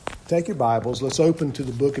Take your Bibles. Let's open to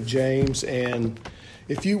the book of James. And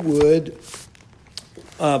if you would,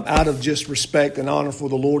 out of just respect and honor for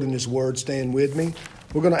the Lord and His Word, stand with me.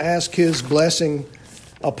 We're going to ask His blessing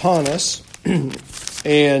upon us.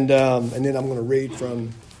 and then I'm going to read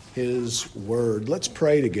from His Word. Let's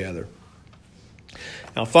pray together.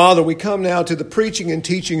 Now, Father, we come now to the preaching and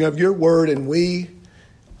teaching of Your Word, and we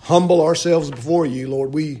humble ourselves before You,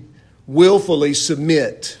 Lord. We willfully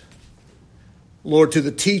submit, Lord, to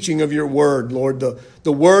the teaching of Your Word, Lord,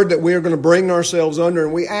 the Word that we are going to bring ourselves under.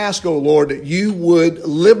 And we ask, oh Lord, that You would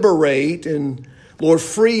liberate and, Lord,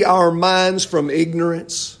 free our minds from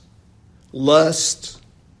ignorance, lust,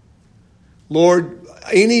 Lord,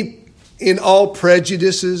 in all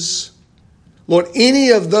prejudices, Lord, any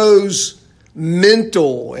of those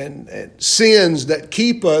mental and sins that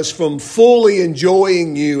keep us from fully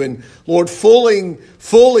enjoying You and, Lord, fully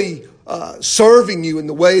serving You in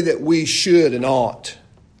the way that we should and ought.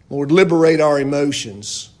 Lord, liberate our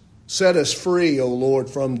emotions. Set us free, O Lord,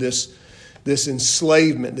 from this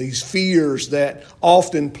enslavement, these fears that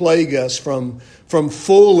often plague us from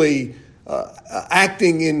fully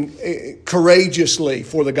acting courageously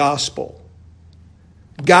for the gospel.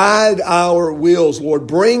 Guide our wills, Lord.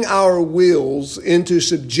 Bring our wills into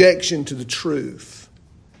subjection to the truth.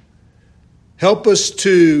 Help us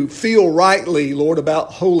to feel rightly, Lord,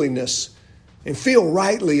 about holiness and feel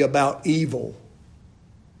rightly about evil.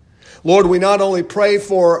 Lord, we not only pray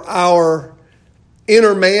for our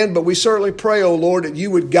inner man, but we certainly pray, O Lord, that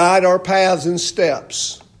You would guide our paths and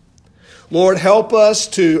steps. Lord, help us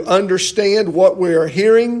to understand what we are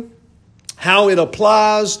hearing, how it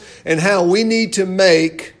applies, and how we need to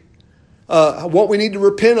make, what we need to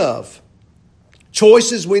repent of,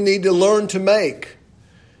 choices we need to learn to make.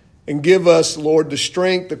 And give us, Lord, the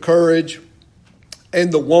strength, the courage,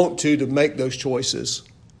 and the want to make those choices.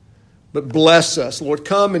 But bless us, Lord.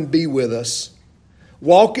 Come and be with us.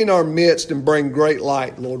 Walk in our midst and bring great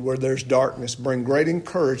light, Lord, where there's darkness. Bring great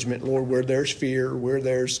encouragement, Lord, where there's fear, where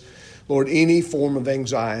there's, Lord, any form of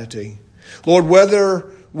anxiety. Lord,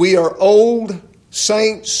 whether we are old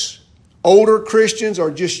saints, older Christians,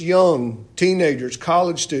 or just young teenagers,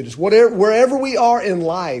 college students, wherever we are in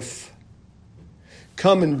life,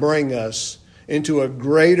 come and bring us into a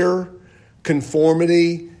greater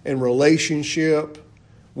conformity and relationship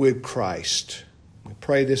with Christ. We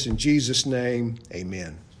pray this in Jesus' name.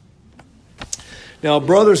 Amen. Now,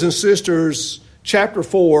 brothers and sisters, chapter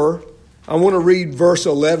 4, I want to read verse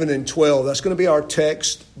 11 and 12. That's going to be our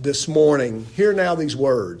text this morning. Hear now these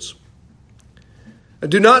words.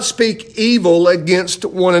 Do not speak evil against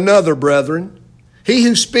one another, brethren. He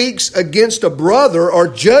who speaks against a brother or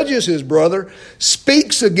judges his brother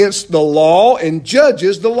speaks against the law and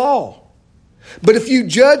judges the law. But if you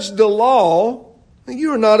judge the law,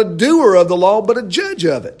 you are not a doer of the law, but a judge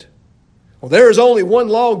of it. Well, there is only one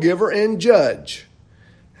lawgiver and judge,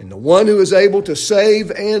 and the one who is able to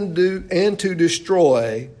save and to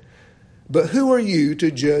destroy. But who are you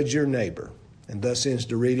to judge your neighbor? And thus ends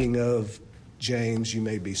the reading of James. You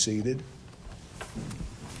may be seated.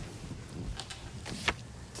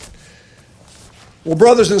 Well,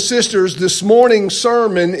 brothers and sisters, this morning's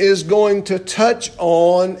sermon is going to touch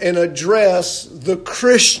on and address the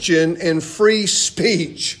Christian and free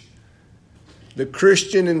speech. The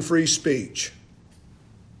Christian and free speech.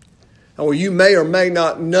 Now, well, you may or may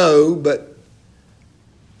not know, but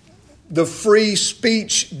the free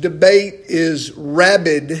speech debate is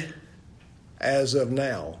rabid as of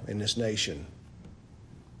now in this nation.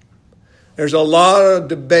 There's a lot of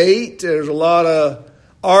debate. There's a lot of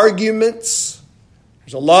arguments.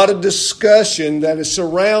 There's a lot of discussion that is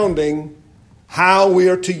surrounding how we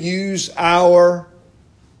are to use our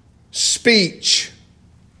speech.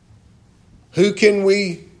 Who can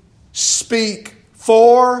we speak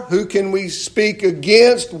for? Who can we speak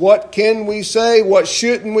against? What can we say? What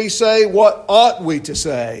shouldn't we say? What ought we to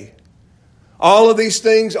say? All of these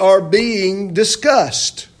things are being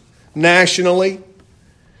discussed nationally.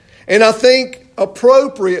 And I think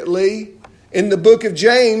appropriately, in the book of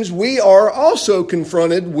James, we are also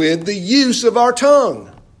confronted with the use of our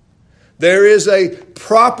tongue. There is a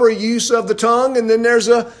proper use of the tongue, and then there's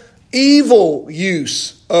an evil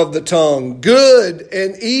use of the tongue. Good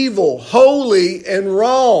and evil, holy and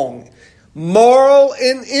wrong, moral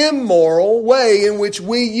and immoral way in which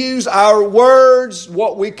we use our words,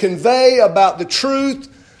 what we convey about the truth,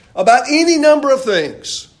 about any number of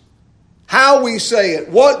things. How we say it,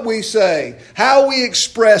 what we say, how we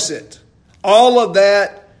express it. All of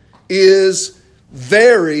that is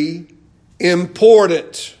very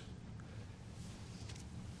important.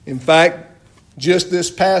 In fact, just this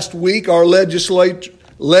past week, our legislators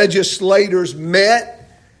met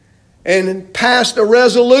and passed a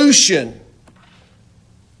resolution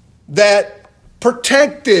that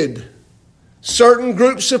protected certain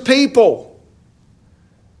groups of people.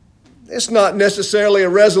 It's not necessarily a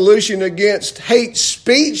resolution against hate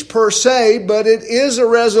speech per se, but it is a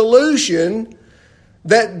resolution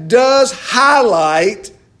that does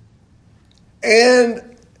highlight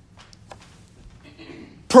and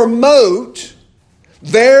promote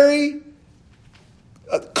very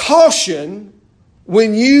caution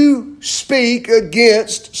when you speak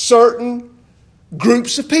against certain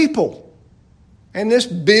groups of people. And this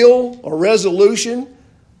bill or resolution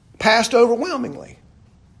passed overwhelmingly.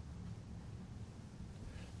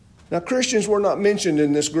 Now, Christians were not mentioned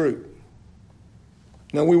in this group.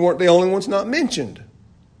 Now, we weren't the only ones not mentioned.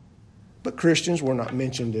 But Christians were not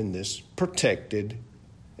mentioned in these protected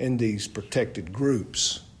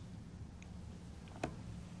groups.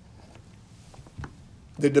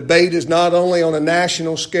 The debate is not only on a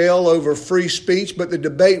national scale over free speech, but the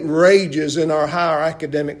debate rages in our higher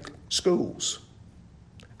academic schools.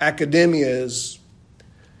 Academia is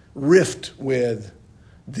rift with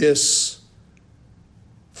this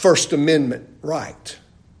First Amendment right.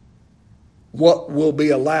 What will be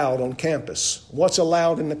allowed on campus? What's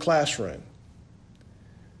allowed in the classroom?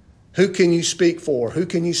 Who can you speak for? Who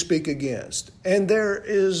can you speak against? And there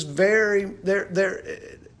is to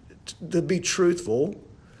be truthful,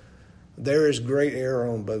 there is great error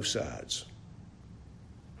on both sides.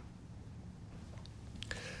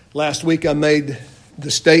 Last week I made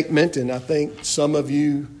the statement, and I think some of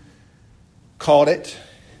you caught it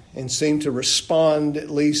and seemed to respond at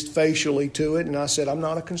least facially to it, and I said, I'm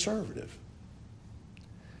not a conservative.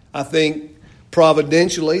 I think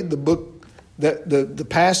providentially the book, the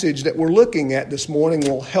passage that we're looking at this morning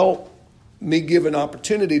will help me give an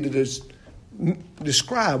opportunity to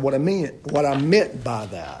describe what I meant by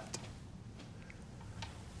that.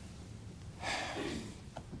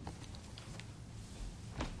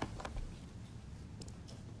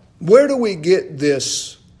 Where do we get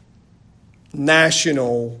this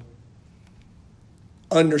national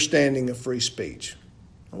understanding of free speech?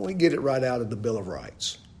 Well, we get it right out of the Bill of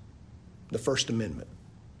Rights, the First Amendment.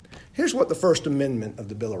 Here's what the First Amendment of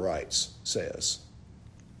the Bill of Rights says.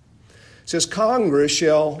 It says, Congress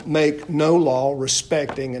shall make no law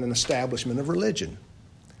respecting an establishment of religion,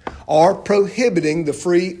 or prohibiting the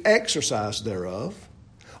free exercise thereof,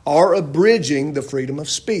 or abridging the freedom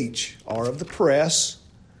of speech, or of the press,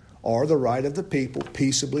 or the right of the people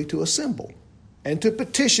peaceably to assemble, and to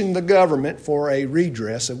petition the government for a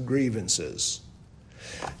redress of grievances.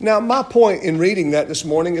 Now, my point in reading that this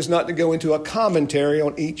morning is not to go into a commentary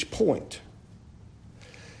on each point.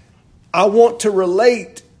 I want to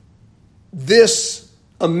relate this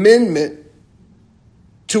amendment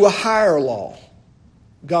to a higher law,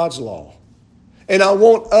 God's law. And I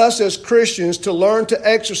want us as Christians to learn to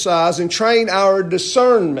exercise and train our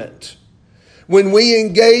discernment when we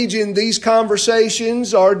engage in these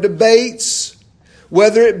conversations or debates,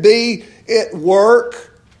 whether it be at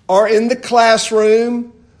work or in the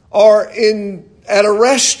classroom or at a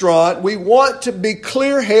restaurant. We want to be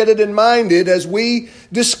clear-headed and minded as we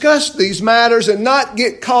discuss these matters and not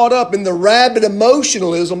get caught up in the rabid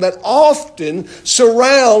emotionalism that often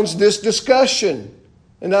surrounds this discussion.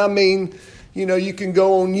 And I mean, you can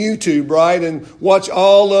go on YouTube, right, and watch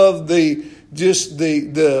all of the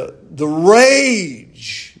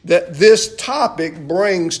rage that this topic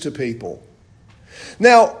brings to people.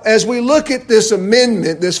 Now, as we look at this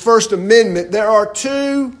amendment, this First Amendment,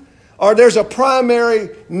 there's a primary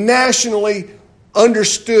nationally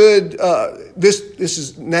understood, this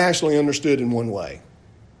is nationally understood in one way.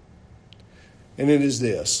 And it is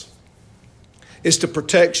this. It's the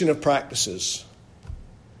protection of practices.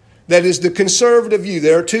 That is the conservative view.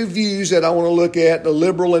 There are two views that I want to look at, the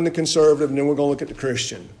liberal and the conservative, and then we're going to look at the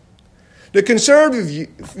Christian. The conservative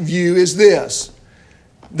view is this,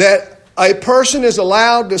 that a person is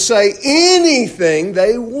allowed to say anything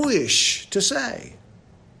they wish to say.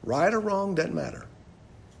 Right or wrong, doesn't matter.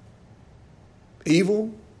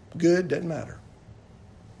 Evil, good, doesn't matter.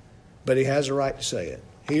 But he has a right to say it.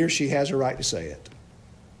 He or she has a right to say it.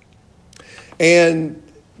 And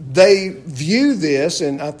they view this,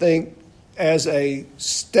 and I think, as a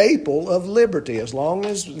staple of liberty. As long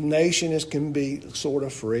as the nation can be sort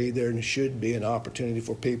of free, there should be an opportunity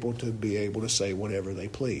for people to be able to say whatever they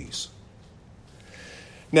please.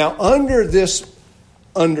 Now, under this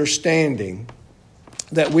understanding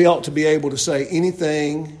that we ought to be able to say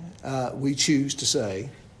anything we choose to say,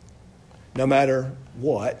 no matter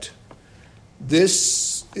what,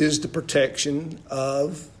 this is the protection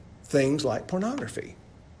of things like pornography.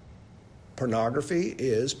 Pornography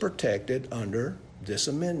is protected under this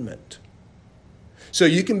amendment. So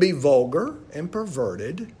you can be vulgar and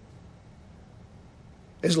perverted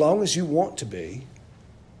as long as you want to be,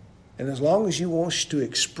 and as long as you want to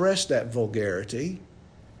express that vulgarity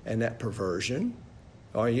and that perversion,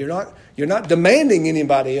 or you're not demanding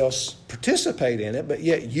anybody else participate in it, but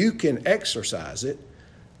yet you can exercise it,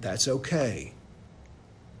 that's okay.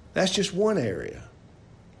 That's just one area.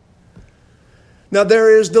 Now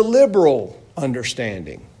there is the liberal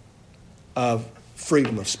understanding of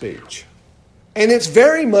freedom of speech. And it's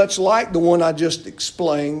very much like the one I just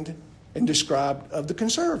explained and described of the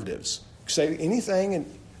conservatives. Say anything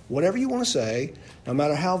and whatever you want to say, no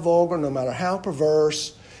matter how vulgar, no matter how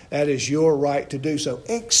perverse, that is your right to do so.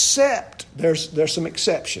 Except there's some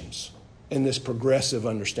exceptions in this progressive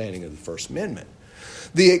understanding of the First Amendment.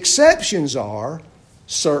 The exceptions are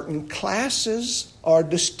certain classes or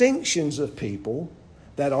distinctions of people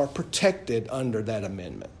that are protected under that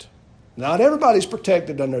amendment. Not everybody's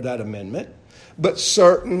protected under that amendment, but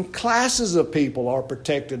certain classes of people are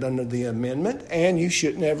protected under the amendment, and you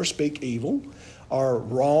should never speak evil or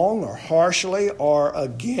wrong or harshly or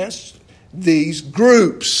against these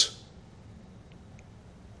groups.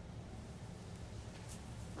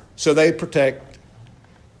 So they protect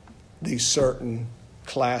these certain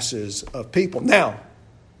classes of people. Now,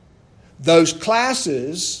 those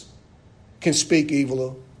classes can speak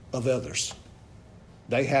evil of others.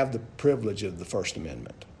 They have the privilege of the First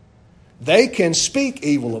Amendment. They can speak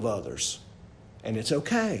evil of others, and it's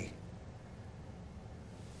okay.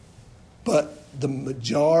 But the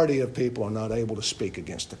majority of people are not able to speak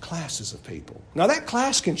against the classes of people. Now, that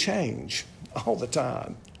class can change all the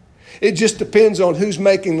time. It just depends on who's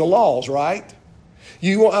making the laws, right?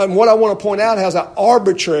 And what I want to point out is how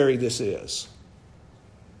arbitrary this is.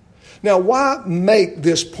 Now, why make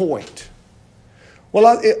this point? Well,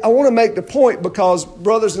 I want to make the point because,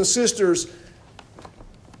 brothers and sisters,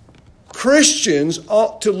 Christians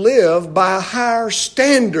ought to live by a higher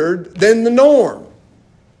standard than the norm.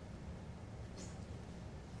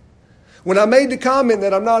 When I made the comment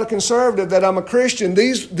that I'm not a conservative, that I'm a Christian,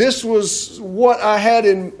 this was what I had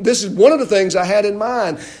in. This is one of the things I had in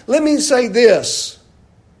mind. Let me say this,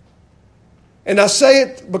 and I say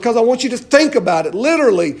it because I want you to think about it.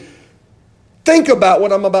 Literally, think about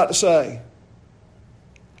what I'm about to say.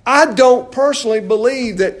 I don't personally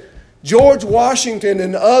believe that George Washington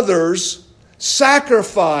and others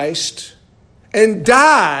sacrificed and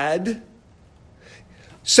died,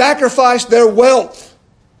 sacrificed their wealth,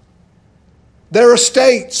 their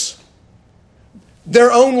estates,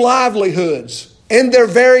 their own livelihoods, and their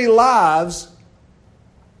very lives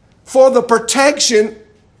for the protection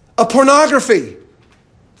of pornography.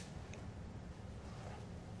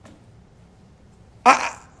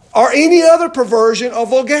 Or any other perversion or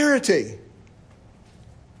vulgarity.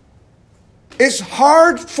 It's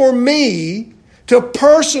hard for me to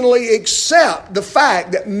personally accept the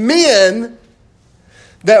fact that men,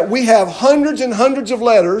 that we have hundreds and hundreds of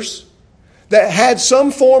letters that had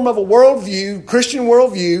some form of a worldview, Christian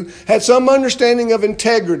worldview, had some understanding of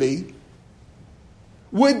integrity,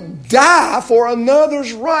 would die for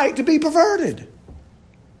another's right to be perverted.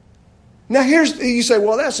 Now you say,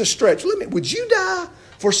 well, that's a stretch. Would you die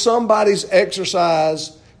for somebody's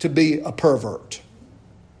exercise to be a pervert?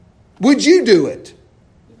 Would you do it?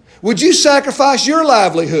 Would you sacrifice your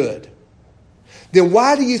livelihood? Then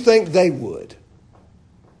why do you think they would?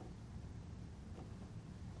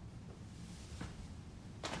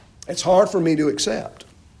 It's hard for me to accept.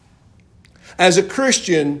 As a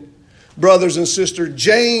Christian, brothers and sisters,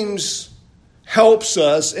 James helps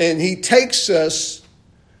us and he takes us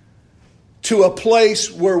to a place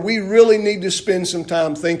where we really need to spend some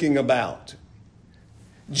time thinking about.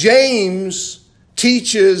 James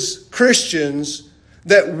teaches Christians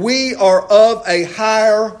that we are of a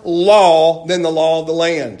higher law than the law of the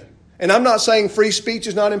land. And I'm not saying free speech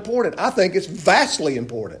is not important. I think it's vastly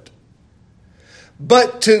important.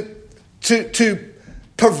 But to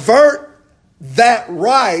pervert that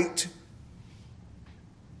right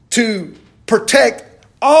to protect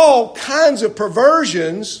all kinds of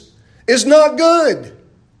perversions is not good.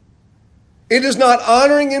 It is not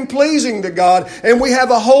honoring and pleasing to God. And we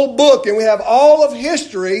have a whole book and we have all of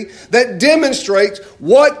history that demonstrates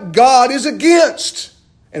what God is against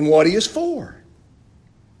and what He is for.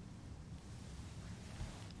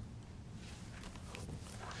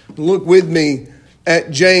 Look with me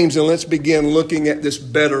at James and let's begin looking at this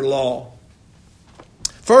better law.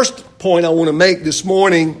 First point I want to make this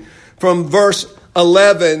morning from verse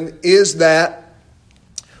 11 is that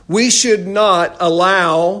we should not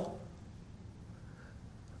allow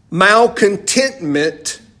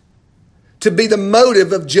malcontentment to be the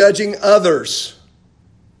motive of judging others.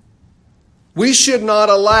 We should not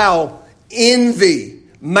allow envy,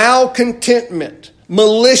 malcontentment,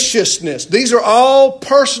 maliciousness. These are all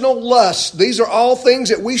personal lusts. These are all things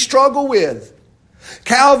that we struggle with.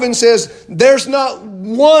 Calvin says there's not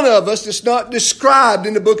one of us that's not described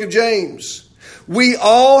in the book of James. We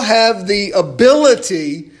all have the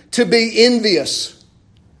ability to be envious,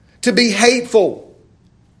 to be hateful,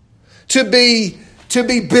 to be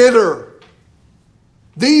bitter.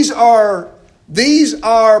 These are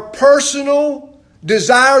personal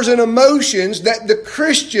desires and emotions that the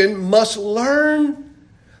Christian must learn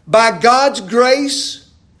by God's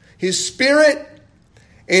grace, His Spirit,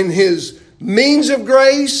 and His means of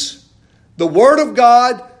grace, the Word of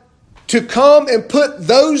God, to come and put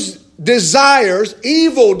those desires,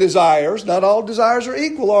 evil desires, not all desires are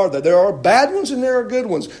equal, are they? There are bad ones and there are good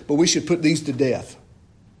ones, but we should put these to death.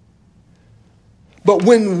 But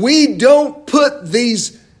when we don't put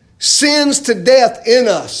these sins to death in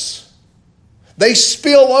us, they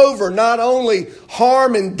spill over, not only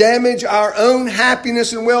harm and damage our own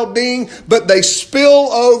happiness and well-being, but they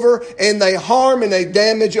spill over and they harm and they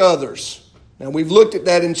damage others. Now, we've looked at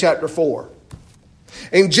that in chapter 4.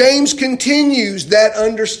 And James continues that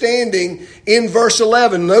understanding in verse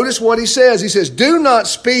 11. Notice what he says. He says, do not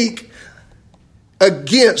speak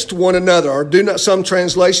against one another. Or do not, some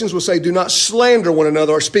translations will say, do not slander one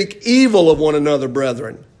another or speak evil of one another,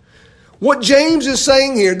 brethren. What James is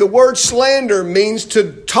saying here, the word slander means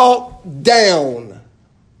to talk down.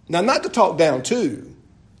 Now, not to talk down to.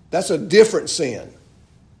 That's a different sin.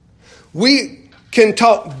 We can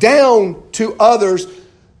talk down to others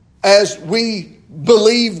as we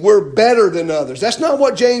believe we're better than others. That's not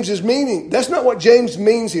what James is meaning. That's not what James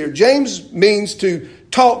means here. James means to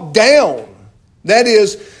talk down. That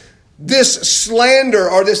is, this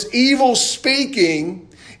slander or this evil speaking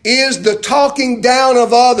is the talking down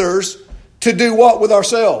of others to do what with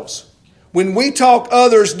ourselves? When we talk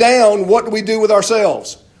others down, what do we do with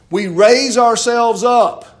ourselves? We raise ourselves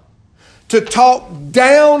up. To talk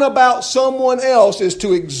down about someone else is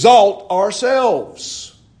to exalt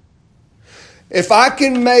ourselves. If I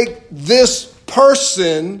can make this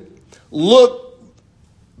person look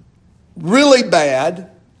really bad,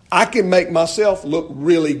 I can make myself look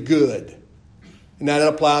really good. And that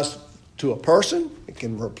applies to a person. It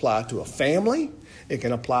can apply to a family. It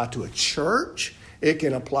can apply to a church. It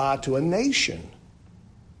can apply to a nation.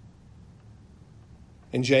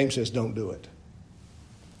 And James says, don't do it.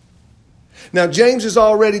 Now, James is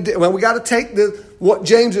already, we got to take what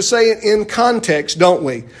James is saying in context, don't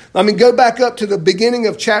we? I mean, go back up to the beginning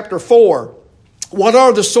of chapter 4. What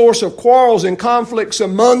are the source of quarrels and conflicts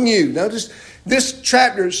among you? Notice this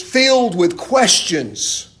chapter is filled with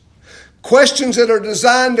questions. Questions that are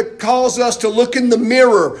designed to cause us to look in the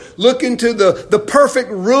mirror, look into the perfect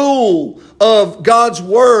rule of God's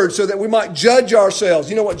Word so that we might judge ourselves.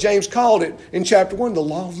 You know what James called it in chapter 1? The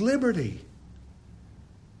law of liberty.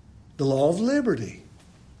 The law of liberty.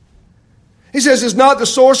 He says, it's not the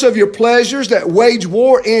source of your pleasures that wage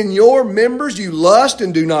war in your members. You lust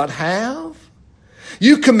and do not have.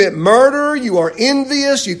 You commit murder. You are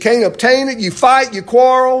envious. You can't obtain it. You fight. You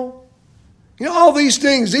quarrel. You know, all these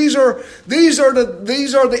things. These are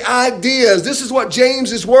the ideas. This is what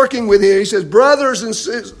James is working with here. He says, brothers and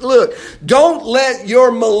sisters, look, don't let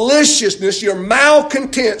your maliciousness, your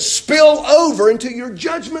malcontent spill over into your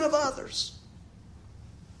judgment of others.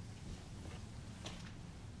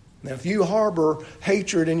 Now, if you harbor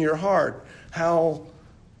hatred in your heart, how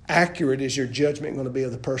accurate is your judgment going to be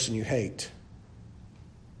of the person you hate?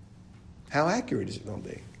 How accurate is it going to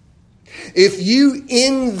be? If you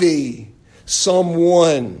envy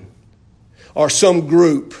someone or some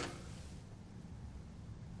group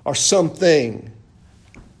or something,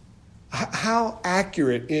 how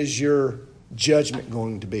accurate is your judgment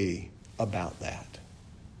going to be about that?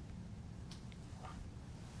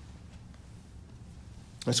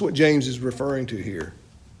 That's what James is referring to here.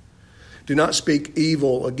 Do not speak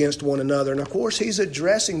evil against one another. And of course, he's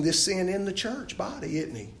addressing this sin in the church body,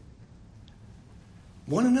 isn't he?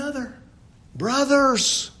 One another.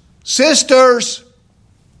 Brothers, sisters.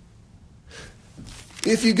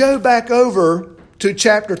 If you go back over to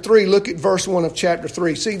chapter 3, look at verse 1 of chapter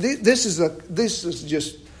 3. See, this is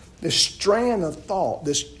just this strand of thought,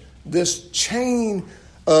 this chain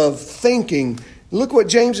of thinking. Look what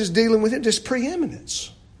James is dealing with. This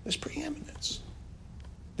preeminence. This preeminence.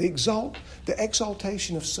 The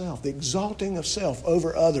exaltation of self. The exalting of self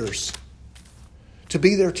over others. To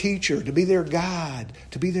be their teacher. To be their guide.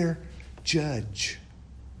 To be their judge.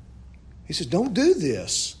 He says, don't do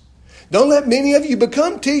this. Don't let many of you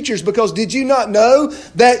become teachers, because did you not know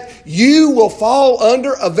that you will fall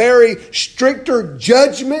under a very stricter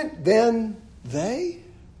judgment than They?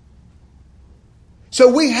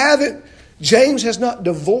 So James has not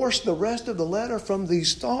divorced the rest of the letter from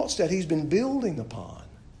these thoughts that he's been building upon.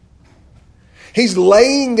 He's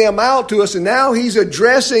laying them out to us, and now he's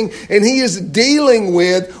addressing and he is dealing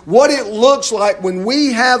with what it looks like when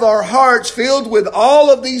we have our hearts filled with all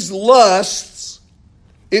of these lusts.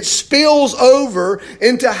 It spills over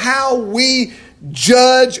into how we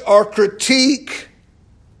judge or critique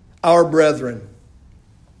our brethren.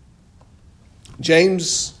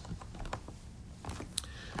 James,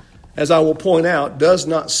 as I will point out, does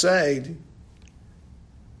not say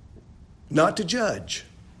not to judge.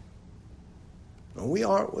 We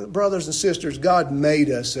are, brothers and sisters, God made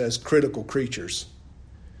us as critical creatures.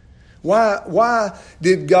 Why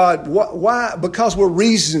did God, why? Because we're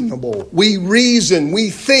reasonable. We reason, we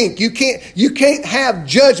think. You can't have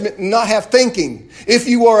judgment and not have thinking. If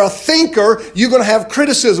you are a thinker, you're going to have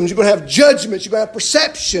criticisms, you're going to have judgments, you're going to have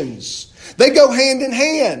perceptions. They go hand in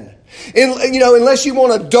hand. And, unless you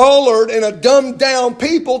want a dullard and a dumbed down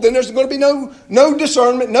people, then there's going to be no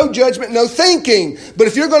discernment, no judgment, no thinking. But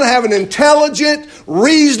if you're going to have an intelligent,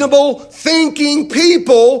 reasonable, thinking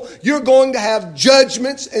people, you're going to have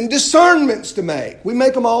judgments and discernments to make. We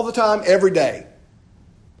make them all the time, every day.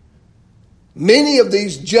 Many of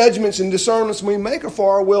these judgments and discernments we make are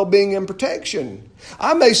for our well-being and protection.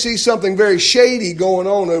 I may see something very shady going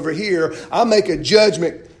on over here. I make a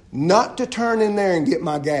judgment not to turn in there and get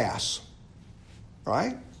my gas.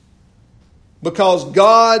 Right? Because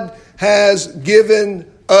God has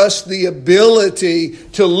given us the ability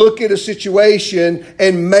to look at a situation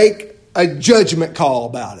and make a judgment call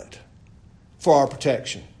about it for our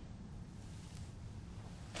protection.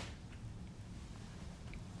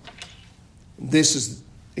 This is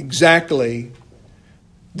exactly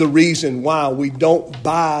the reason why we don't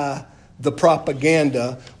buy the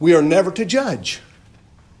propaganda. We are never to judge.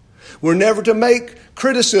 We're never to make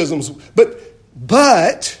criticisms.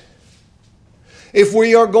 But if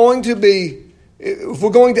we are going to if we're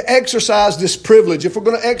going to exercise this privilege, if we're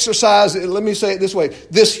going to exercise, let me say it this way,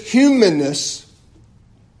 this humanness,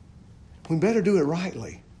 we better do it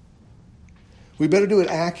rightly. We better do it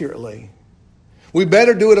accurately. We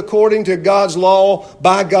better do it according to God's law,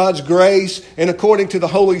 by God's grace, and according to the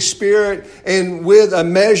Holy Spirit, and with a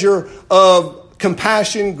measure of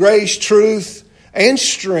compassion, grace, truth, and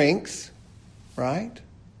strength, right?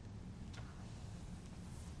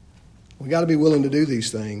 We got to be willing to do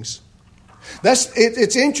these things.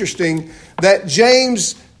 It's interesting that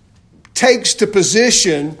James takes the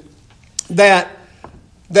position that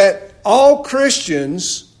all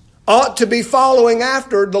Christians ought to be following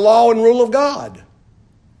after the law and rule of God.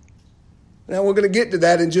 Now we're going to get to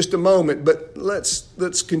that in just a moment, but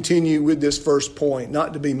let's continue with this first point,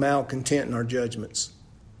 not to be malcontent in our judgments.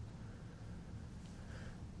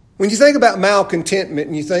 When you think about malcontentment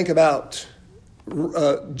and you think about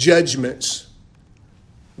judgments,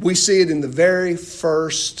 we see it in the very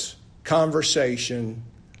first conversation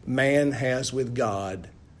man has with God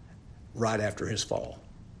right after his fall.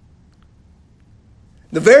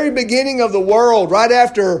 The very beginning of the world, right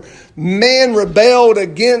after man rebelled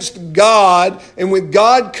against God, and when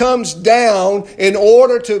God comes down in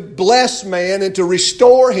order to bless man and to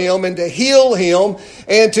restore him and to heal him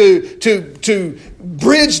and to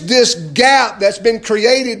bridge this gap that's been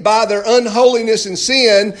created by their unholiness and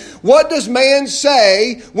sin, what does man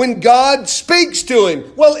say when God speaks to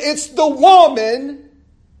him? Well, it's the woman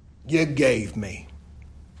you gave me.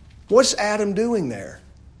 What's Adam doing there?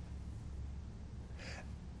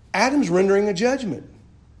 Adam's rendering a judgment.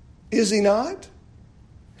 Is he not?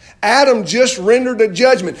 Adam just rendered a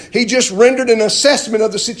judgment. He just rendered an assessment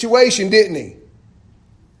of the situation, didn't he?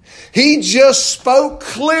 He just spoke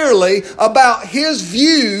clearly about his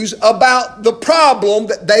views about the problem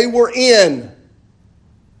that they were in.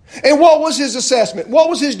 And what was his assessment? What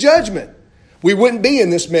was his judgment? We wouldn't be in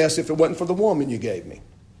this mess if it wasn't for the woman you gave me.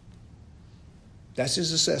 That's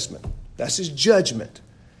his assessment. That's his judgment.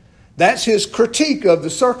 That's his critique of the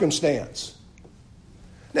circumstance.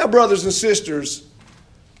 Now, brothers and sisters,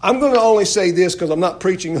 I'm going to only say this because I'm not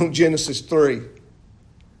preaching on Genesis 3.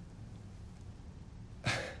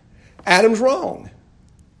 Adam's wrong.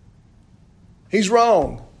 He's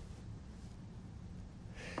wrong.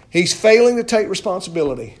 He's failing to take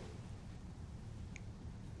responsibility.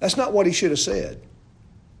 That's not what he should have said.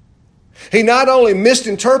 He not only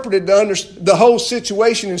misinterpreted the whole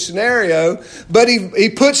situation and scenario, but he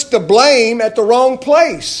puts the blame at the wrong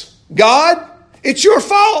place. God, it's your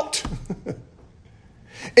fault.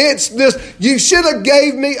 It's this. You should have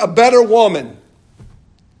gave me a better woman,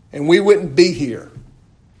 and we wouldn't be here.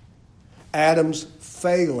 Adam's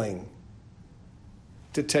failing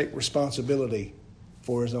to take responsibility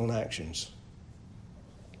for his own actions.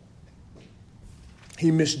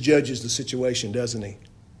 He misjudges the situation, doesn't he?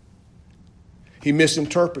 He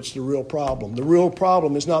misinterprets the real problem. The real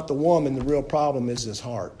problem is not the woman. The real problem is his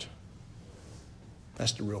heart.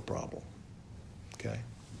 That's the real problem. Okay?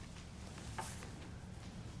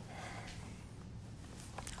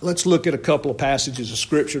 Let's look at a couple of passages of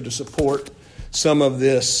Scripture to support some of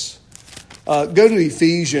this. Go to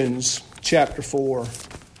Ephesians chapter 4.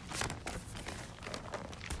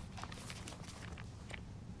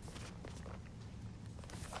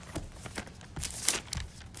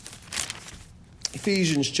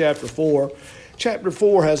 Ephesians chapter 4. Chapter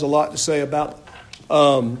 4 has a lot to say about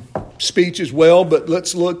speech as well, but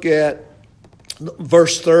let's look at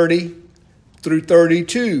verse 30 through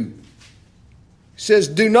 32. It says,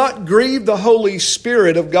 "Do not grieve the Holy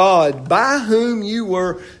Spirit of God, by whom you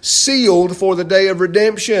were sealed for the day of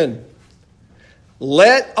redemption.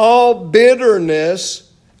 Let all bitterness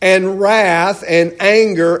and wrath and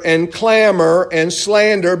anger and clamor and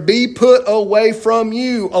slander be put away from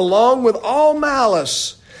you, along with all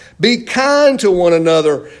malice. Be kind to one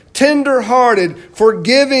another, tender-hearted,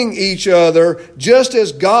 forgiving each other, just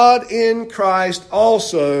as God in Christ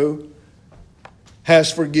also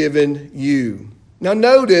has forgiven you." Now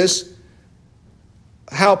notice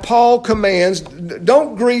how Paul commands,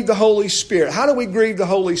 don't grieve the Holy Spirit. How do we grieve the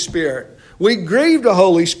Holy Spirit? We grieve the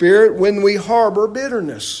Holy Spirit when we harbor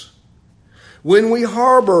bitterness, when we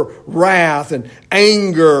harbor wrath and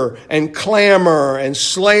anger and clamor and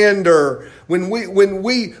slander. When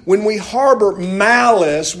we harbor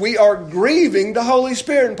malice, we are grieving the Holy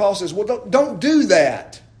Spirit. And Paul says, well, don't do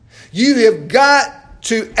that. You have got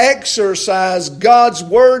to exercise God's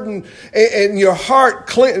word and your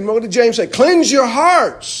heart. What did James say? Cleanse your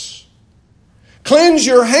hearts. Cleanse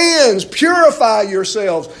your hands. Purify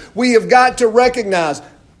yourselves. We have got to recognize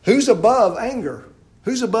who's above anger.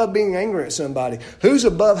 Who's above being angry at somebody? Who's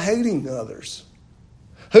above hating others?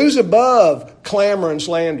 Who's above clamor and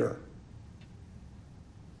slander?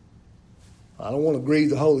 I don't want to grieve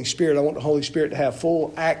the Holy Spirit. I want the Holy Spirit to have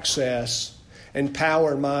full access and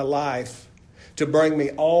power in my life to bring me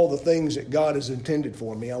all the things that God has intended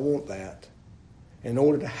for me. I want that. In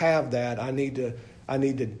order to have that, I need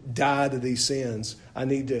to die to these sins. I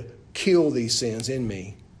need to kill these sins in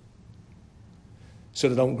me so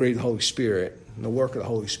that I don't grieve the Holy Spirit and the work of the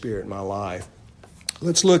Holy Spirit in my life.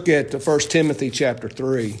 Let's look at 1 Timothy chapter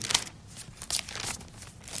 3.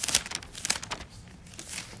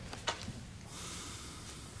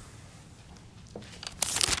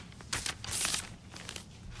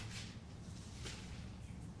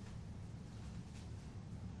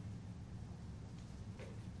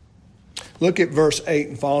 Look at verse 8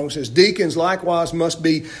 and following. It says, "Deacons likewise must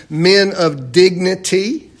be men of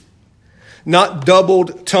dignity, not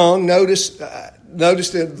doubled-tongued." Notice that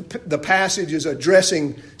the passage is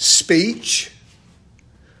addressing speech,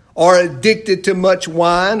 or addicted to much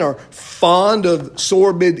wine, or fond of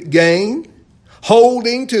sordid gain,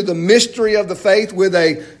 holding to the mystery of the faith with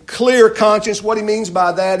a clear conscience. What he means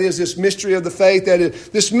by that is this mystery of the faith. That is,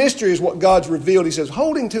 this mystery is what God's revealed. He says,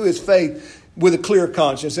 holding to his faith with a clear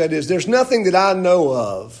conscience. That is, there's nothing that I know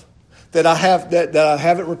of that I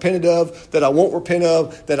haven't repented of, that I won't repent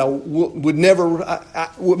of, that I would never.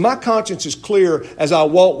 My conscience is clear as I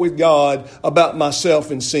walk with God about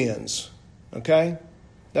myself and sins. Okay?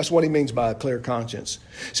 That's what he means by a clear conscience.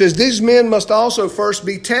 It says, these men must also first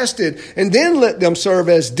be tested, and then let them serve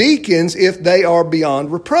as deacons if they are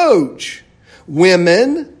beyond reproach.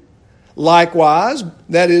 Women, likewise,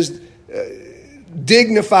 that is,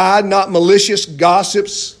 dignified, not malicious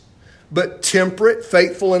gossips, but temperate,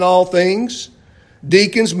 faithful in all things.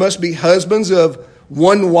 Deacons must be husbands of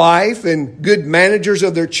one wife and good managers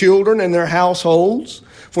of their children and their households.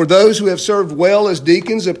 For those who have served well as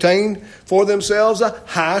deacons obtain for themselves a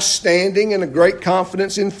high standing and a great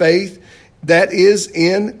confidence in faith that is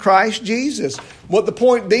in Christ Jesus. What the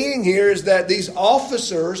point being here is that these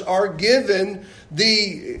officers are given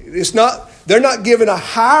they're not given a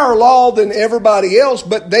higher law than everybody else,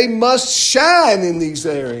 but they must shine in these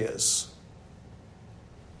areas.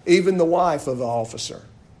 Even the wife of the officer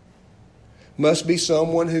must be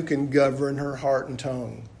someone who can govern her heart and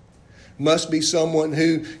tongue. Must be someone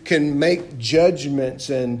who can make judgments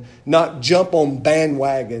and not jump on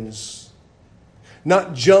bandwagons.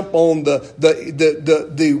 Not jump on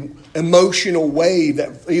the emotional wave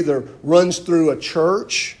that either runs through a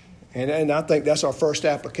church. And I think that's our first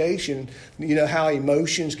application. You know how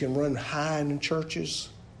emotions can run high in churches?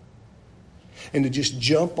 And to just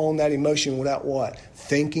jump on that emotion without what?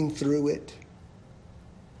 Thinking through it.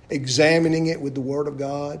 Examining it with the Word of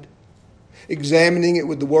God. examining it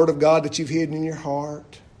with the Word of God that you've hidden in your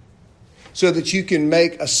heart, so that you can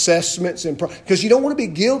make assessments and because you don't want to be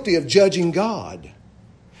guilty of judging God.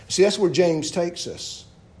 See, that's where James takes us.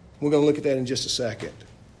 We're going to look at that in just a second.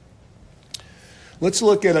 Let's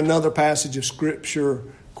look at another passage of Scripture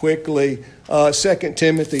quickly. 2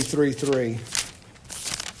 Timothy 3:3.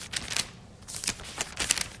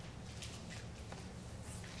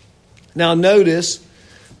 Now notice,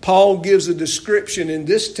 Paul gives a description in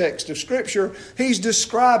this text of Scripture. He's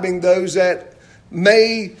describing those that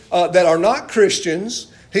that are not Christians.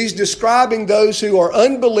 He's describing those who are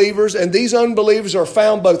unbelievers, and these unbelievers are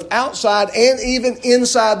found both outside and even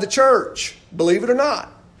inside the church. Believe it or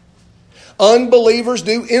not. Unbelievers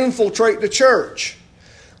do infiltrate the church.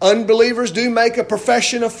 Unbelievers do make a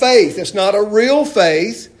profession of faith. It's not a real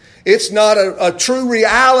faith. It's not a true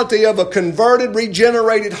reality of a converted,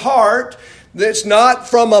 regenerated heart. That's not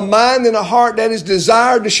from a mind and a heart that is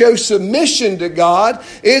desired to show submission to God.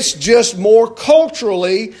 It's just more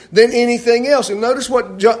culturally than anything else. And notice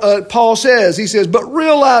what Paul says. He says, but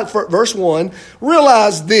realize, verse 1,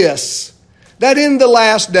 realize this, that in the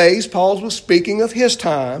last days, Paul was speaking of his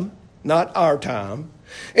time, not our time.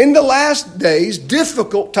 In the last days,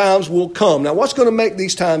 difficult times will come. Now, what's going to make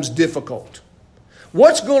these times difficult?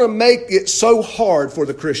 What's going to make it so hard for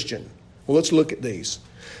the Christian? Well, let's look at these.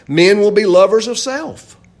 Men will be lovers of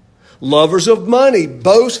self, lovers of money,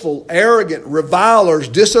 boastful, arrogant, revilers,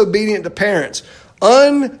 disobedient to parents,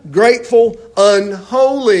 ungrateful,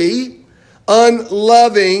 unholy,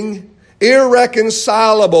 unloving,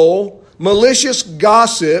 irreconcilable, malicious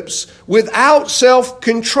gossips, without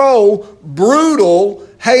self-control, brutal,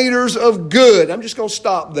 haters of good. I'm just going to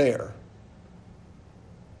stop there.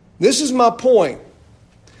 This is my point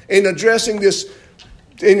in addressing this,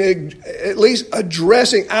 in at least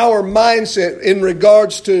addressing our mindset in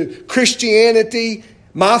regards to Christianity,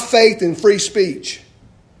 my faith, and free speech.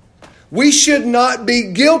 We should not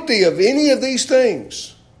be guilty of any of these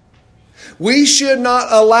things. We should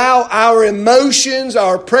not allow our emotions,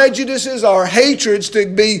 our prejudices, our hatreds to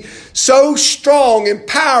be so strong and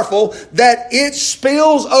powerful that it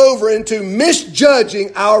spills over into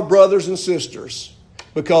misjudging our brothers and sisters.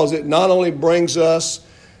 Because it not only brings us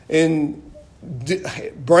in,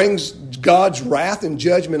 it brings God's wrath and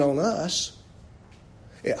judgment on us,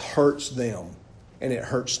 it hurts them, and it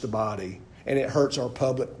hurts the body, and it hurts our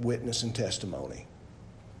public witness and testimony.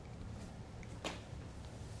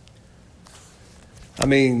 I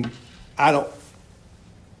mean, I don't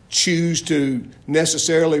choose to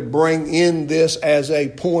necessarily bring in this as a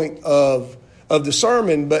point of the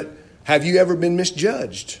sermon, but have you ever been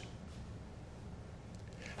misjudged?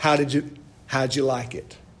 How did you like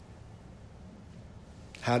it?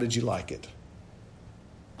 How did you like it?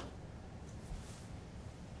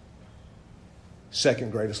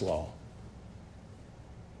 Second greatest law.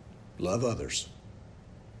 Love others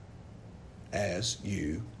as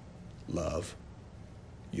you love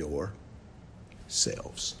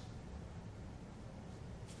yourselves.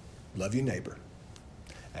 Love your neighbor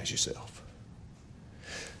as yourself.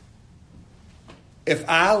 If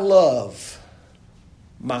I love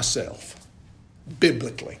myself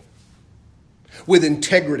biblically, with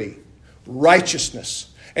integrity,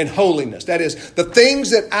 righteousness, and holiness, that is, the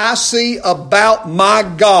things that I see about my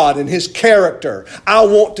God and His character, I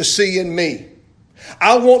want to see in me.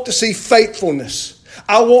 I want to see faithfulness.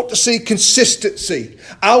 I want to see consistency.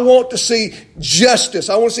 I want to see justice.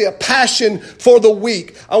 I want to see a passion for the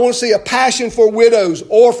weak. I want to see a passion for widows,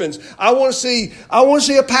 orphans. I want to see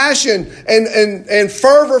a passion and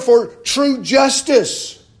fervor for true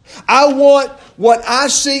justice. I want what I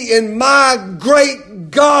see in my great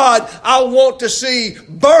God, I want to see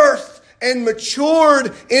birthed and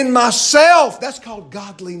matured in myself. That's called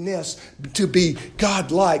godliness, to be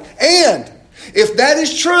godlike. And if that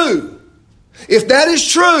is true,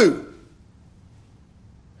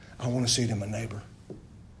 I want to see it in my neighbor.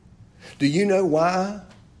 Do you know why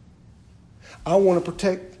I want to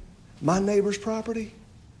protect my neighbor's property?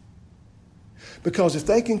 Because if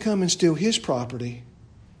they can come and steal his property,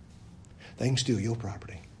 they can steal your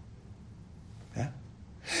property. Yeah?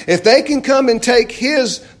 If they can come and take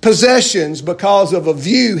his possessions because of a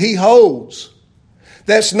view he holds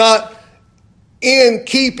that's not in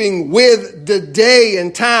keeping with the day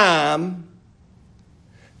and time,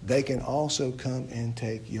 they can also come and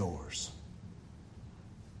take yours.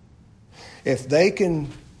 If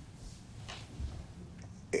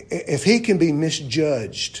he can be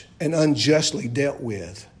misjudged and unjustly dealt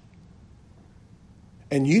with,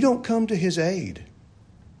 and you don't come to his aid,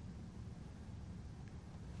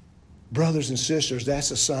 brothers and sisters,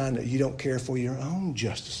 that's a sign that you don't care for your own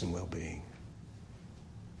justice and well-being.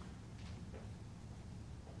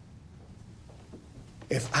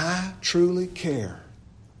 if I truly care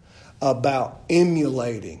about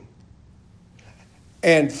emulating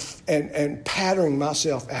and patterning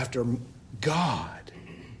myself after God,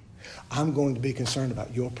 I'm going to be concerned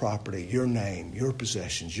about your property, your name, your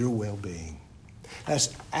possessions, your well-being.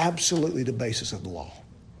 That's absolutely the basis of the law.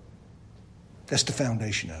 That's the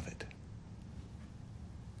foundation of it.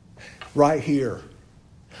 Right here,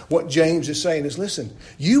 what James is saying is, listen,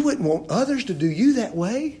 you wouldn't want others to do you that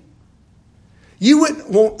way. You wouldn't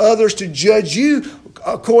want others to judge you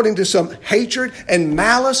according to some hatred and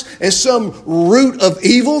malice and some root of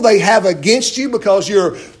evil they have against you because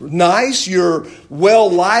you're nice, you're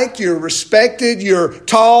well-liked, you're respected, you're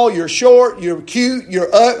tall, you're short, you're cute, you're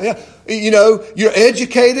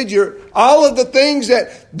educated, you're all of the things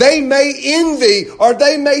that they may envy or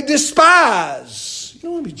they may despise. You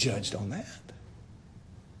don't want to be judged on that.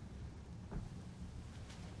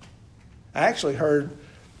 I actually heard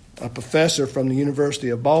a professor from the University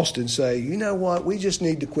of Boston say, you know what, we just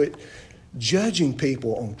need to quit judging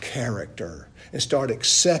people on character and start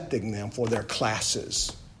accepting them for their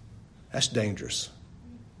classes. That's dangerous.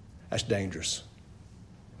 That's dangerous.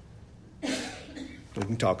 We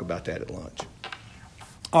can talk about that at lunch.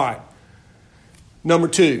 All right. Number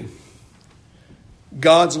 2,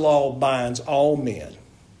 God's law binds all men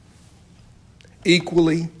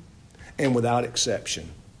equally and without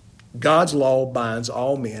exception. God's law binds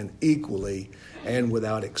all men equally and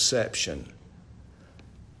without exception.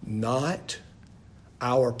 Not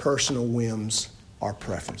our personal whims or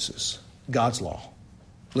preferences. God's law.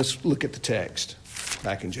 Let's look at the text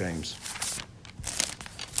back in James.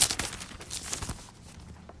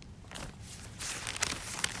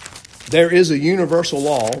 There is a universal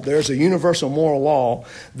law. There's a universal moral law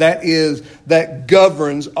that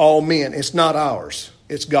governs all men. It's not ours.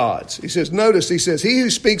 It's God's. He says, he who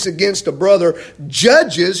speaks against a brother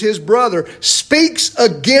judges his brother, speaks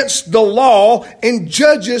against the law and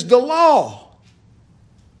judges the law.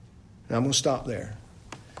 Now I'm going to stop there.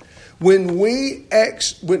 When we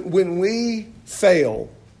fail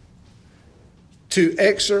to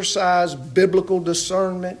exercise biblical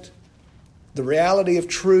discernment, the reality of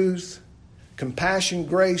truth, compassion,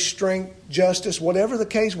 grace, strength, justice, whatever the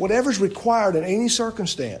case, whatever's required in any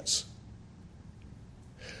circumstance,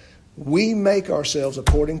 we make ourselves,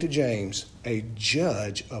 according to James, a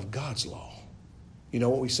judge of God's law. You know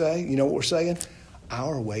what we say? You know what we're saying?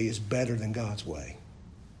 Our way is better than God's way.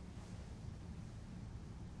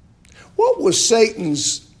 What was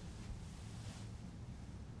Satan's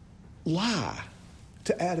lie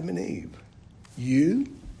to Adam and Eve? You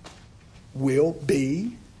will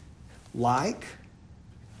be like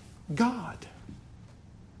God.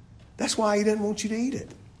 That's why he didn't want you to eat it.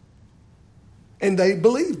 And they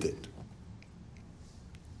believed it.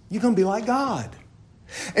 You're going to be like God.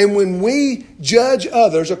 And when we judge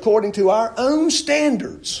others according to our own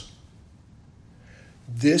standards,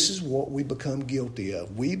 this is what we become guilty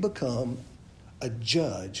of. We become a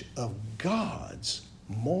judge of God's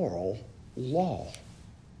moral law.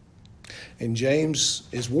 And James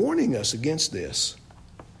is warning us against this.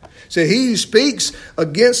 So he who speaks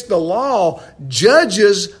against the law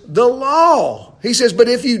judges the law. He says, but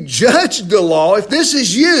if you judge the law, if this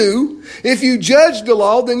is you, if you judge the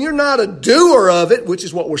law, then you're not a doer of it, which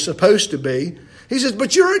is what we're supposed to be. He says,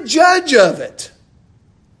 but you're a judge of it.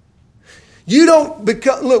 You don't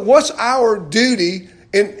become, look, what's our duty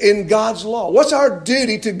in God's law? What's our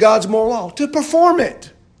duty to God's moral law? To perform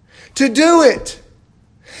it, to do it.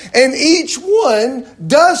 And each one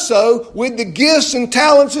does so with the gifts and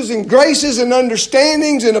talents and graces and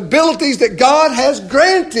understandings and abilities that God has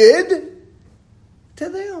granted to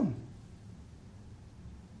them.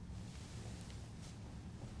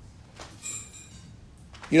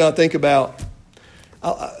 You know, I think about,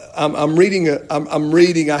 I'm reading,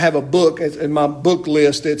 I have a book in my book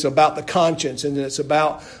list. It's about the conscience, and it's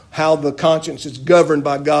about how the conscience is governed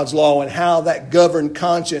by God's law and how that governed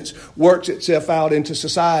conscience works itself out into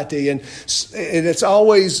society. And it's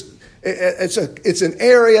always, it's an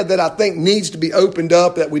area that I think needs to be opened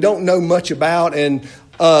up that we don't know much about. And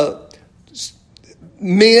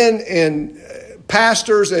men and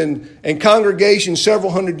pastors and congregations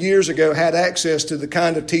several hundred years ago had access to the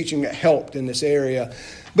kind of teaching that helped in this area.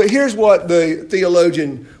 But here's what the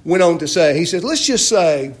theologian went on to say. He said, let's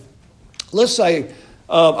say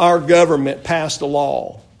our government passed a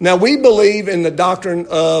law. Now, we believe in the doctrine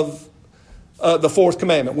of the fourth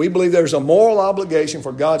commandment. We believe there's a moral obligation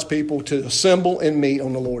for God's people to assemble and meet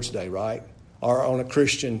on the Lord's Day, right? Or on a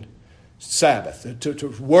Christian Sabbath, to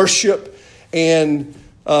worship and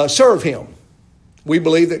serve Him. We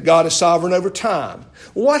believe that God is sovereign over time.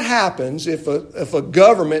 What happens if a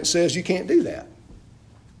government says you can't do that?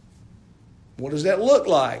 What does that look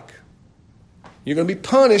like? You're going to be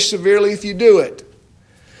punished severely if you do it.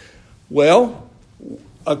 Well,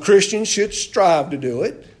 a Christian should strive to do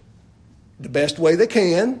it the best way they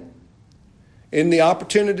can in the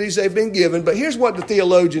opportunities they've been given. But here's what the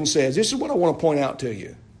theologian says. This is what I want to point out to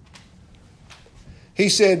you. He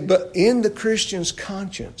said, but in the Christian's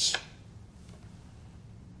conscience,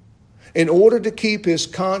 in order to keep his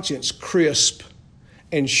conscience crisp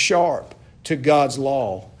and sharp to God's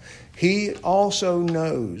law, he also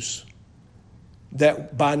knows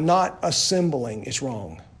that by not assembling, it's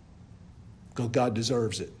wrong. Because God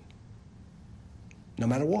deserves it. No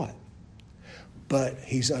matter what. But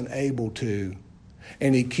he's unable to.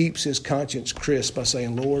 And he keeps his conscience crisp by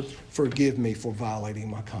saying, Lord, forgive me for violating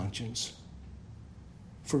my conscience.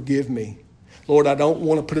 Forgive me. Lord, I don't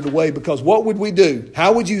want to put it away, because what would we do?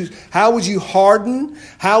 How would you harden?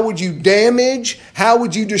 How would you damage? How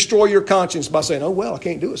would you destroy your conscience? By saying, oh, well, I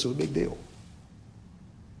can't do it, so it's a big deal.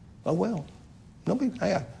 Oh, well. No big,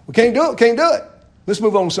 yeah, we can't do it. Let's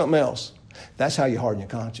move on to something else. That's how you harden your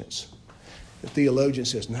conscience. The theologian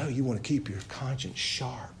says, no, you want to keep your conscience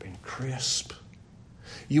sharp and crisp.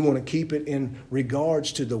 You want to keep it in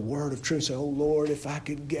regards to the word of truth. Say, oh, Lord, if I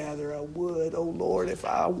could gather, I would. Oh, Lord, if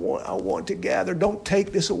I want to gather. Don't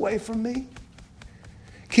take this away from me.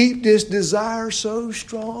 Keep this desire so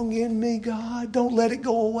strong in me, God. Don't let it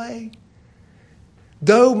go away.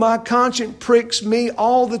 Though my conscience pricks me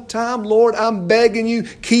all the time, Lord, I'm begging you,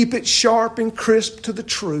 keep it sharp and crisp to the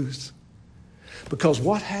truth. Because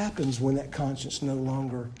what happens when that conscience no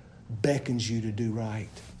longer beckons you to do right?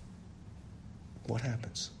 What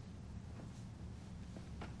happens?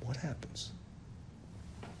 What happens?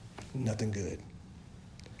 Nothing good.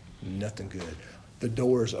 Nothing good. The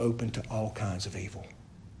door is open to all kinds of evil.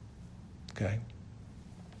 Okay?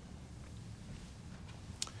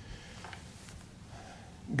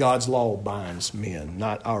 God's law binds men,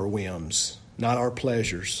 not our whims, not our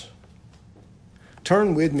pleasures.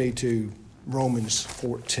 Turn with me to Romans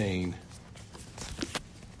 14.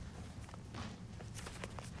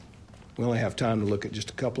 We only have time to look at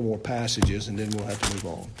just a couple more passages, and then we'll have to move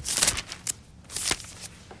on.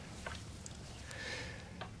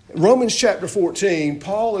 Romans chapter 14,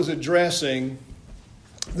 Paul is addressing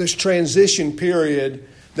this transition period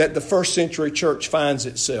that the first century church finds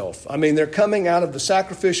itself. I mean, they're coming out of the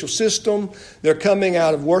sacrificial system. They're coming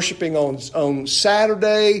out of worshiping on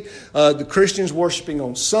Saturday. The Christians worshiping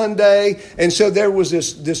on Sunday. And so there was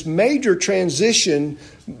this major transition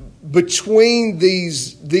between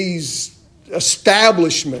these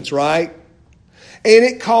establishments, right? And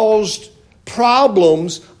it caused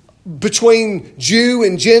problems between Jew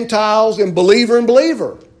and Gentiles and believer.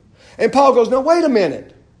 And Paul goes, no, wait a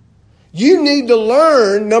minute. You need to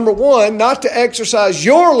learn, number one, not to exercise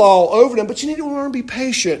your law over them, but you need to learn to be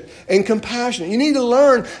patient and compassionate. You need to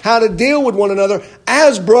learn how to deal with one another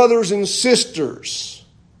as brothers and sisters.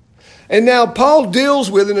 And now Paul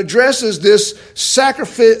deals with and addresses this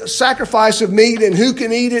sacrifice of meat and who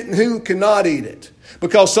can eat it and who cannot eat it.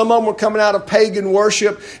 Because some of them were coming out of pagan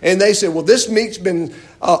worship, and they said, well, this meat's been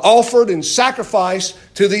offered and sacrificed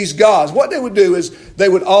to these gods. What they would do is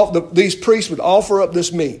these priests would offer up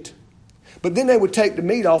this meat. But then they would take the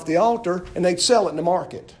meat off the altar and they'd sell it in the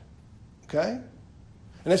market. Okay? And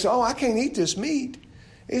they say, oh, I can't eat this meat.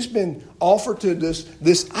 It's been offered to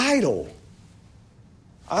this idol.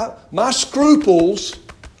 My scruples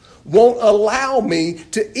won't allow me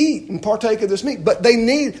to eat and partake of this meat. But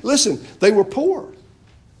they were poor.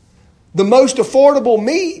 The most affordable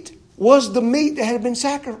meat was the meat that had been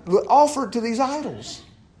offered to these idols.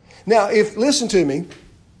 Now, listen to me.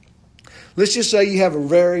 Let's just say you have a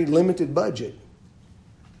very limited budget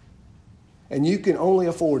and you can only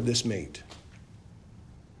afford this meat.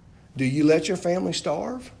 Do you let your family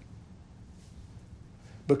starve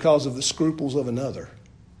because of the scruples of another?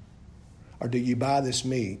 Or do you buy this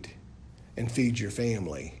meat and feed your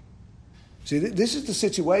family? See, this is the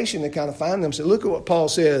situation they kind of find themselves. Look at what Paul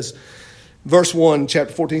says, verse 1,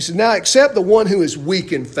 chapter 14. He says, now except the one who is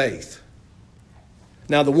weak in faith.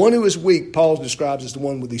 Now, the one who is weak, Paul describes as the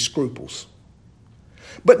one with these scruples.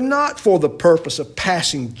 But not for the purpose of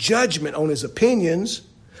passing judgment on his opinions.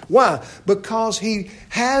 Why? Because he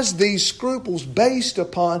has these scruples based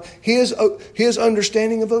upon his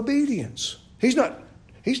understanding of obedience. He's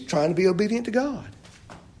trying to be obedient to God.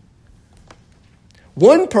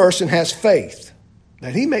 One person has faith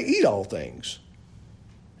that he may eat all things.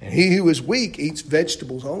 And he who is weak eats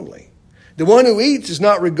vegetables only. The one who eats does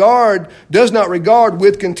not regard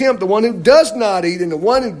with contempt the one who does not eat, and the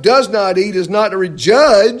one who does not eat is not to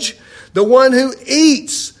judge the one who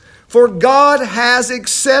eats, for God has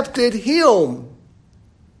accepted him.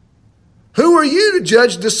 Who are you to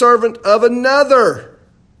judge the servant of another?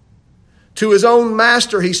 To his own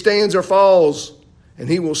master he stands or falls, and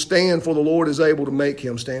he will stand, for the Lord is able to make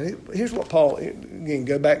him stand. Here's what Paul, again,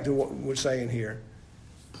 go back to what we're saying here.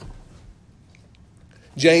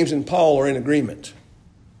 James and Paul are in agreement.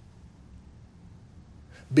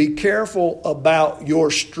 Be careful about your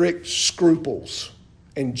strict scruples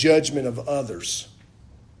and judgment of others.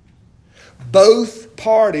 Both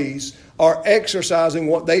parties are exercising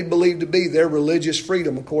what they believe to be their religious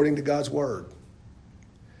freedom according to God's word.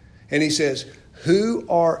 And he says, who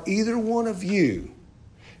are either one of you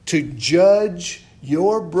to judge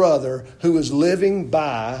your brother who is living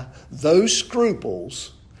by those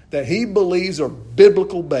scruples that he believes are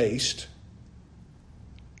biblical based?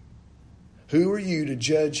 Who are you to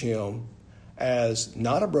judge him as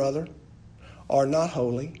not a brother, or not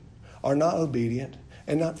holy, or not obedient,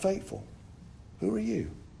 and not faithful? Who are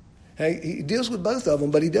you? Hey, he deals with both of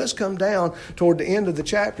them, but he does come down toward the end of the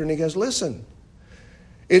chapter and he goes, listen,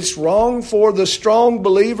 it's wrong for the strong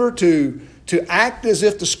believer to act as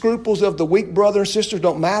if the scruples of the weak brother and sister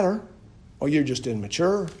don't matter, or you're just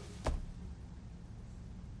immature.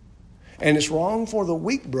 And it's wrong for the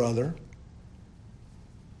weak brother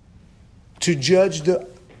to judge the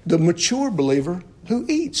mature believer who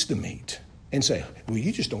eats the meat and say, well,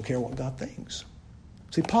 you just don't care what God thinks.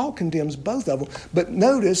 See, Paul condemns both of them. But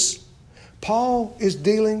notice, Paul is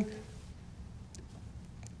dealing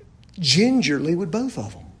gingerly with both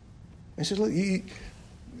of them. He says, look,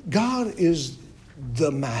 God is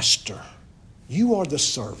the master. You are the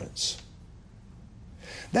servants.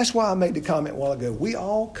 That's why I made the comment a while ago. We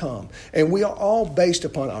all come, and we are all based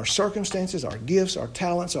upon our circumstances, our gifts, our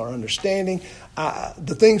talents, our understanding,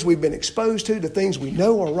 the things we've been exposed to, the things we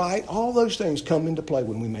know are right. All those things come into play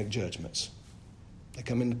when we make judgments. They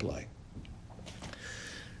come into play.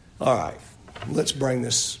 All right, let's bring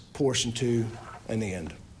this portion to an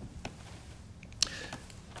end.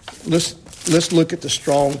 Let's look at the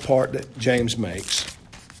strong part that James makes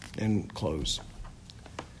and close.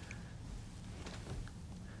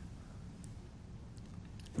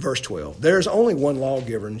 Verse 12, there is only one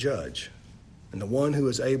lawgiver and judge, and the one who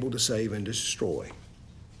is able to save and destroy.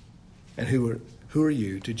 And who are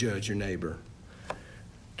you to judge your neighbor?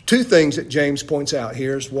 Two things that James points out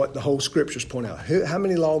here is what the whole scriptures point out. How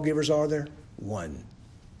many lawgivers are there? One.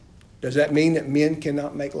 Does that mean that men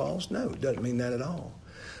cannot make laws? No, it doesn't mean that at all.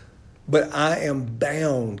 But I am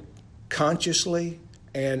bound consciously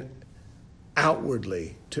and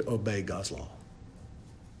outwardly to obey God's law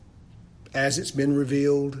as it's been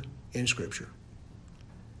revealed in Scripture.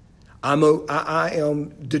 I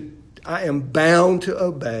am bound to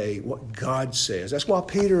obey what God says. That's why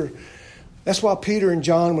Peter and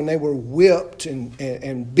John, when they were whipped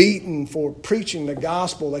and beaten for preaching the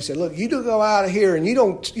gospel, they said, look, you don't go out of here and you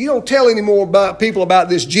don't tell any more about people about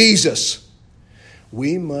this Jesus.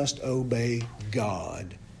 We must obey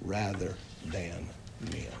God rather than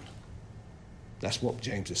men. That's what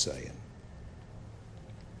James is saying.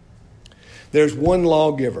 There's one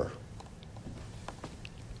lawgiver.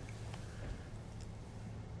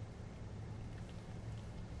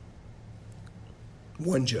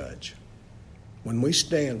 One judge. When we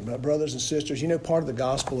stand, my brothers and sisters, part of the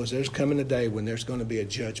gospel is there's coming a day when there's going to be a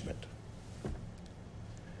judgment.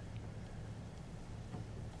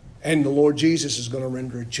 And the Lord Jesus is going to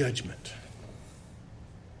render a judgment.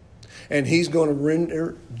 And he's going to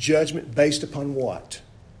render judgment based upon what?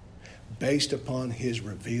 Based upon his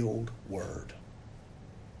revealed word.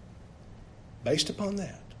 Based upon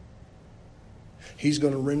that. He's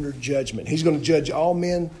going to render judgment. He's going to judge all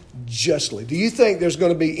men justly. Do you think there's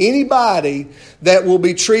going to be anybody that will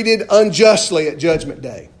be treated unjustly at Judgment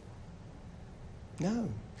Day? No.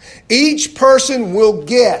 Each person will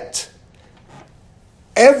get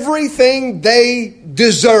everything they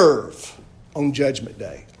deserve on Judgment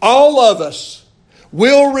Day. All of us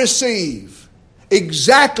will receive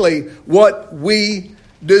exactly what we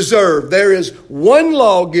deserve. There is one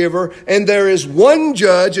lawgiver and there is one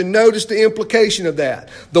judge, and notice the implication of that.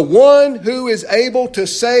 The one who is able to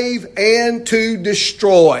save and to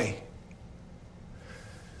destroy.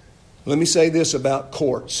 Let me say this about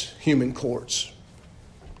courts, human courts,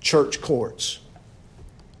 church courts.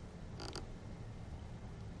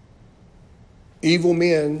 Evil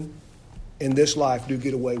men in this life do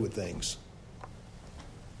get away with things.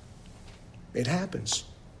 It happens.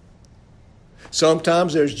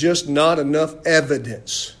 Sometimes there's just not enough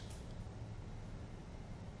evidence,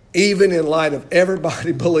 even in light of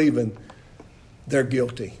everybody believing they're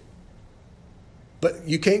guilty. But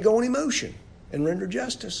you can't go on emotion and render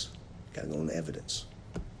justice. You've got to go on evidence.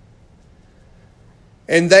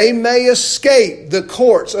 and they may escape the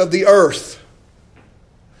courts of the earth,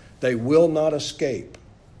 they will not escape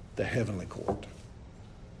the heavenly court.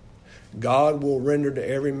 God will render to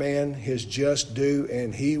every man his just due,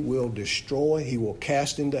 and he will destroy, he will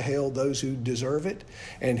cast into hell those who deserve it,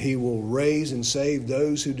 and he will raise and save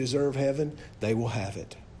those who deserve heaven. They will have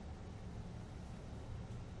it.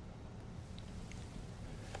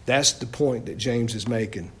 That's the point that James is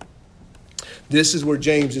making. This is where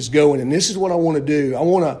James is going, and this is what I want to do. I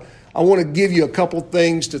want to give you a couple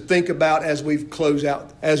things to think about as we close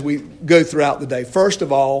out, as we go throughout the day. First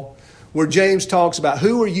of all, where James talks about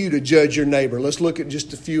who are you to judge your neighbor. Let's look at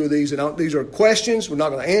just a few of these. And these are questions. We're not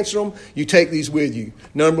going to answer them. You take these with you.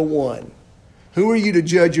 Number one, who are you to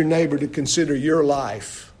judge your neighbor, to consider your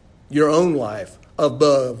life, your own life,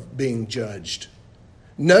 above being judged?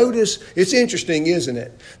 Notice, it's interesting, isn't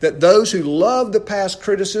it, that those who love to pass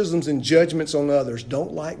criticisms and judgments on others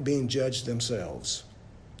don't like being judged themselves.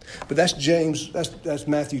 But that's James, that's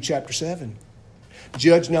Matthew chapter 7.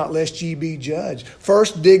 Judge not lest ye be judged.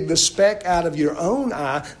 First dig the speck out of your own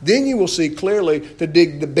eye, then you will see clearly to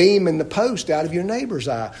dig the beam and the post out of your neighbor's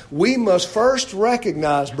eye. We must first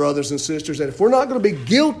recognize, brothers and sisters, that if we're not going to be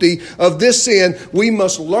guilty of this sin, we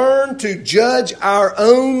must learn to judge our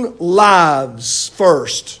own lives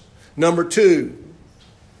first. Number two,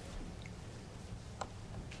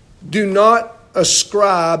 do not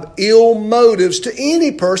ascribe ill motives to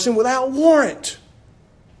any person without warrant.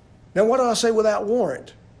 Now, what do I say without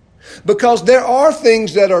warrant? Because there are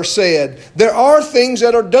things that are said, there are things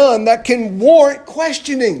that are done that can warrant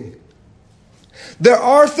questioning. There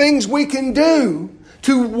are things we can do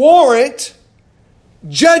to warrant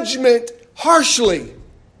judgment harshly.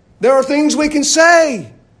 There are things we can say.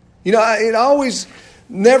 You know, it always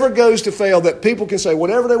never goes to fail that people can say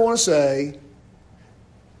whatever they want to say,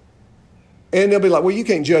 and they'll be like, well, you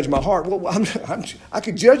can't judge my heart. Well, I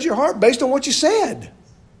could judge your heart based on what you said.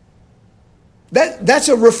 That's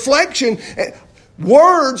a reflection.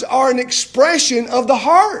 Words are an expression of the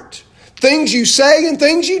heart. Things you say and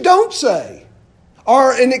things you don't say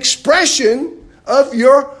are an expression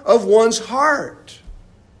of one's heart.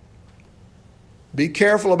 Be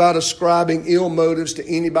careful about ascribing ill motives to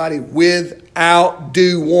anybody without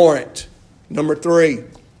due warrant. Number 3,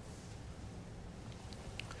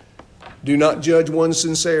 do not judge one's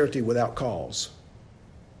sincerity without cause.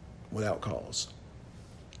 Without cause.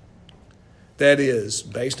 That is,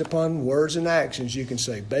 based upon words and actions, you can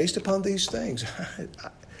say, based upon these things,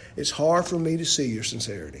 it's hard for me to see your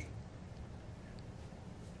sincerity.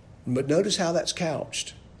 But notice how that's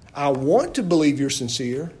couched. I want to believe you're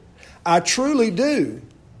sincere. I truly do.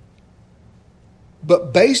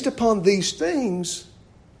 But based upon these things,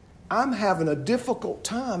 I'm having a difficult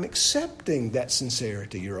time accepting that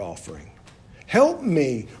sincerity you're offering. Help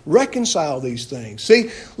me reconcile these things.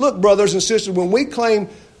 See, look, brothers and sisters, when we claim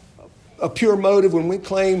a pure motive, when we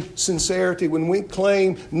claim sincerity, when we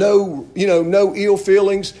claim no ill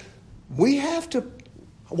feelings, we have to,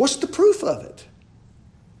 what's the proof of it?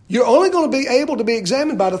 You're only going to be able to be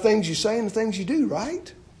examined by the things you say and the things you do,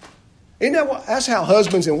 right? Isn't that that's how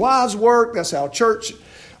husbands and wives work? That's how church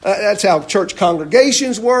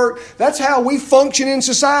congregations work. That's how we function in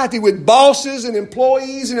society with bosses and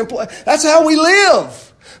employees and that's how we live.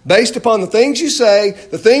 Based upon the things you say,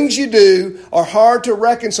 the things you do are hard to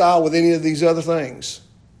reconcile with any of these other things.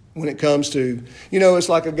 When it comes to, it's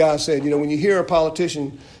like a guy said, when you hear a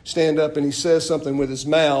politician stand up and he says something with his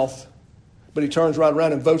mouth, but he turns right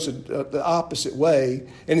around and votes the opposite way,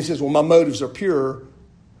 and he says, well, my motives are pure.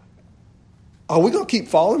 Are we going to keep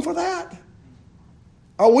falling for that?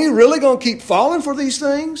 Are we really going to keep falling for these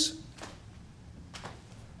things?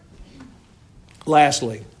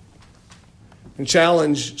 Lastly, and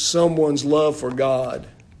challenge someone's love for God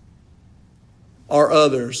or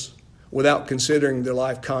others without considering their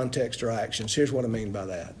life context or actions. Here's what I mean by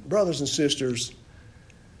that. Brothers and sisters,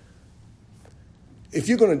 if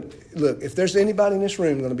there's anybody in this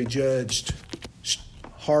room going to be judged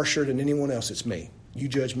harsher than anyone else, it's me. You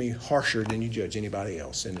judge me harsher than you judge anybody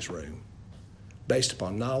else in this room. Based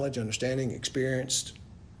upon knowledge, understanding, experience,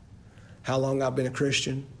 how long I've been a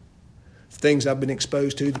Christian, things I've been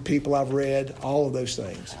exposed to, the people I've read, all of those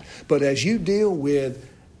things. But as you deal with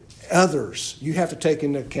others, you have to take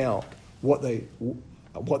into account what they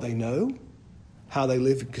know, how they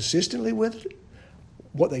live consistently with it,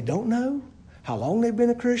 what they don't know, how long they've been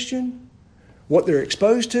a Christian, what they're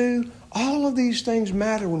exposed to. All of these things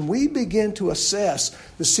matter. When we begin to assess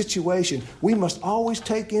the situation, we must always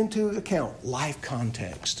take into account life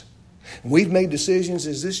context. We've made decisions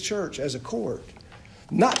as this church, as a court,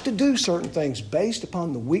 not to do certain things based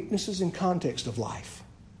upon the weaknesses and context of life.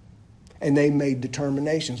 And they made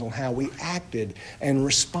determinations on how we acted and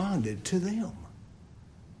responded to them.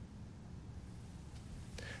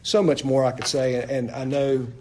 So much more I could say, and I know